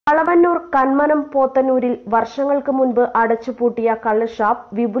വളവന്നൂർ കന്മനം പോത്തന്നൂരിൽ വർഷങ്ങൾക്ക് മുൻപ് അടച്ചുപൂട്ടിയ കള്ളുഷാപ്പ്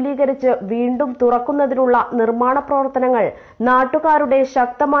വിപുലീകരിച്ച് വീണ്ടും തുറക്കുന്നതിനുള്ള നിർമ്മാണ പ്രവർത്തനങ്ങൾ നാട്ടുകാരുടെ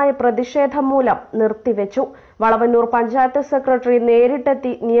ശക്തമായ പ്രതിഷേധം മൂലം നിർത്തിവെച്ചു. വളവന്നൂർ പഞ്ചായത്ത് സെക്രട്ടറി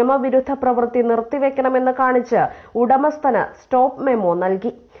നേരിട്ടെത്തി നിയമവിരുദ്ധ പ്രവൃത്തി നിർത്തിവെക്കണമെന്ന് കാണിച്ച് ഉടമസ്ഥന് സ്റ്റോപ്പ് മെമ്മോ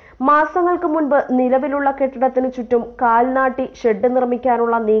നൽകി. മാസങ്ങൾക്ക് മുൻപ് നിലവിലുള്ള കെട്ടിടത്തിനു ചുറ്റും കാൽനാട്ടി ഷെഡ്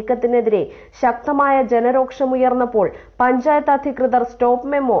നിർമ്മിക്കാനുള്ള നീക്കത്തിനെതിരെ ശക്തമായ ജനരോക്ഷമുയർന്നപ്പോൾ പഞ്ചായത്ത് അധികൃതർ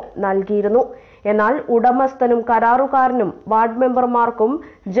സ്റ്റോപ്പ് മെമ്മോ നൽകിയിരുന്നു. എന്നാൽ ഉടമസ്ഥനും കരാറുകാരനും വാർഡ് മെമ്പർമാർക്കും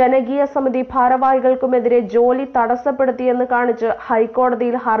ജനകീയ സമിതി ഭാരവാഹികൾക്കുമെതിരെ ജോലി തടസ്സപ്പെടുത്തിയെന്ന് കാണിച്ച്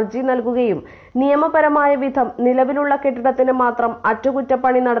ഹൈക്കോടതിയിൽ ഹർജി നൽകുകയും നിയമപരമായ വിധം നിലവിലുള്ള കെട്ടിടത്തിന് മാത്രം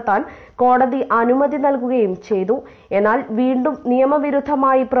അറ്റകുറ്റപ്പണി നടത്താൻ കോടതി അനുമതി നൽകുകയും ചെയ്തു. എന്നാൽ വീണ്ടും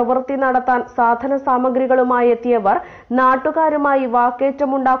നിയമവിരുദ്ധമായി പ്രവൃത്തി നടത്താൻ സാധന സാമഗ്രികളുമായി എത്തിയവർ നാട്ടുകാരുമായി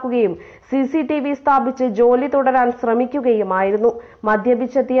വാക്കേറ്റമുണ്ടാക്കുകയും CCTV സ്ഥാപിച്ച് ജോലി തുടരാൻ ശ്രമിക്കുകയുമായിരുന്നു.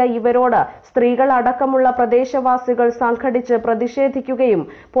 മദ്യപിച്ചെത്തിയ ഇവരോട് സ്ത്രീകൾ അടക്കമുള്ള പ്രദേശവാസികൾ സംഘടിച്ച് പ്രതിഷേധിക്കുകയും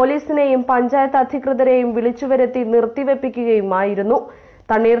പോലീസിനെയും പഞ്ചായത്ത് അധികൃതരെയും വിളിച്ചുവരുത്തി നിർത്തിവെപ്പിക്കുകയുമായിരുന്നു.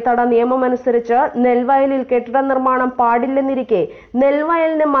 തണ്ണീർത്തട നിയമമനുസരിച്ച് നെൽവയലിൽ കെട്ടിട നിർമ്മാണം പാടില്ലെന്നിരിക്കെ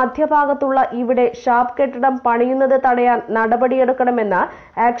നെൽവയലിന് മധ്യഭാഗത്തുള്ള ഇവിടെ ഷാപ്പ് കെട്ടിടം പണിയുന്നത് തടയാൻ നടപടിയെടുക്കണമെന്ന്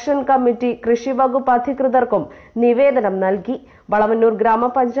ആക്ഷൻ കമ്മിറ്റി കൃഷിവകുപ്പ് അധികൃതർക്കും നിവേദനം നൽകി. വളവന്നൂർ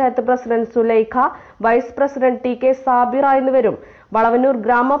ഗ്രാമപഞ്ചായത്ത് president Sulaikha, vice president TK Sabira എന്നിവരും വളവന്നൂർ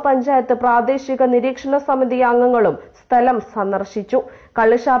ഗ്രാമപഞ്ചായത്ത് പ്രാദേശിക നിരീക്ഷണ സമിതി അംഗങ്ങളും സ്ഥലം സന്ദർശിച്ചു.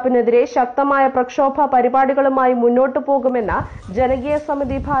 കള്ളുഷാപ്പിനെതിരെ ശക്തമായ പ്രക്ഷോഭ പരിപാടികളുമായി മുന്നോട്ടു പോകുമെന്ന് ജനകീയ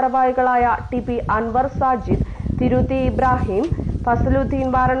സമിതി ഭാരവാഹികളായ TP അൻവർ സാജിദ്, തിരുത്തി Ibrahim, Fazaluddin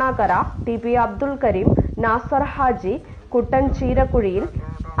വാരണാകര, TP Abdul Kareem, Nasar Haji, Kuttan ചീരക്കുഴിയിൽ,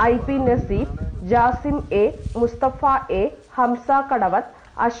 IP Naseeb, Jasim A, Mustafa A, Hamza കടവത്ത്,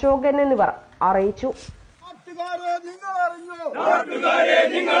 അശോകൻ എന്നിവർ അറിയിച്ചു.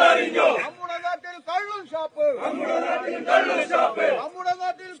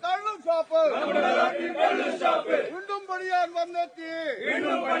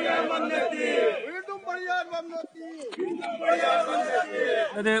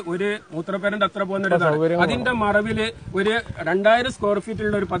 അത് ഒരു മൂത്രപ്പേരന്റെ അത്ര പോകുന്ന അതിന്റെ മറവില് ഒരു 2000 സ്ക്വയർ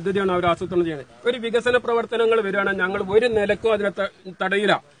ഫീറ്റുള്ള ഒരു പദ്ധതിയാണ് അവർ ആസൂത്രണം ചെയ്യുന്നത്. ഒരു വികസന പ്രവർത്തനങ്ങൾ വരികയാണെങ്കിൽ ഞങ്ങൾ ഒരു നിലക്കും അതിനെ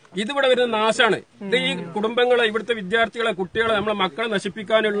തടയില്ല. ഇതിവിടെ വരുന്ന നാശാണ്. ഇത് ഈ കുടുംബങ്ങളെ, ഇവിടുത്തെ വിദ്യാർത്ഥികളെ, കുട്ടികളെ, നമ്മളെ മക്കളെ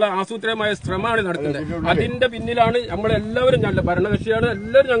നശിപ്പിക്കാനുള്ള ആസൂത്രിതമായ ശ്രമമാണ് നടത്തുന്നത്. അതിന്റെ പിന്നിലാണ് നമ്മളെല്ലാവരും, നല്ല ഭരണകക്ഷിയാണ്,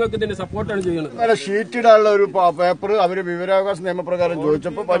 എല്ലാവരും ഞങ്ങൾക്ക് ഇതിന്റെ സപ്പോർട്ടാണ് ചെയ്യുന്നത്. ഷീറ്റിടാനുള്ള ഒരു പേപ്പർ അവര് വിവരാവകാശ നിയമപ്രകാരം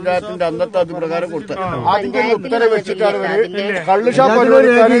ചോദിച്ചപ്പോൾ പഞ്ചായത്തിന്റെ അന്നത്തെ അത് പ്രകാരം കൊടുത്തു. അതിന്റെ ഉത്തരവ് വെച്ചിട്ടാണ് കള്ളുഷാപ്പ്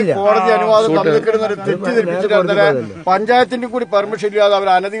അനുവദിക്കാൻ കോടതി അനുവാദം തന്നിരിക്കുന്നത് തെറ്റിദ്ധരിപ്പിച്ചിട്ട് പഞ്ചായത്തിന്റെ കൂടി പെർമിഷൻ ഇല്ലാതെ അവർ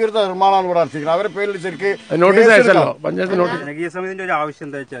അനധികൃത നിർമ്മാണമാണ് ഇവിടെ നടത്തിയിരിക്കുന്നത്. അവരുടെ പേരിൽ ശരിക്കും നോട്ടീസ് അയച്ചല്ലോ. ജനകീയ സമിതിന്റെ ഒരു ആവശ്യം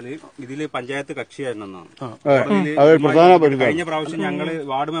എന്താ വെച്ചാൽ ഇതില് പഞ്ചായത്ത് കക്ഷിയായിരുന്നെന്നാണ്. കഴിഞ്ഞ പ്രാവശ്യം ഞങ്ങള്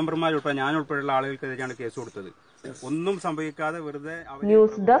വാർഡ് മെമ്പർമാരുൾപ്പെടെ ഞാൻ ഉൾപ്പെടെയുള്ള ആളുകൾക്കെതിരെയാണ് കേസ് കൊടുത്തത്. ഒന്നും സംഭവിക്കാതെ വെറുതെ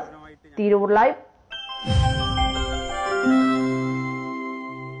ന്യൂസ് ഡെസ്ക് തിരൂർ ലൈവ്.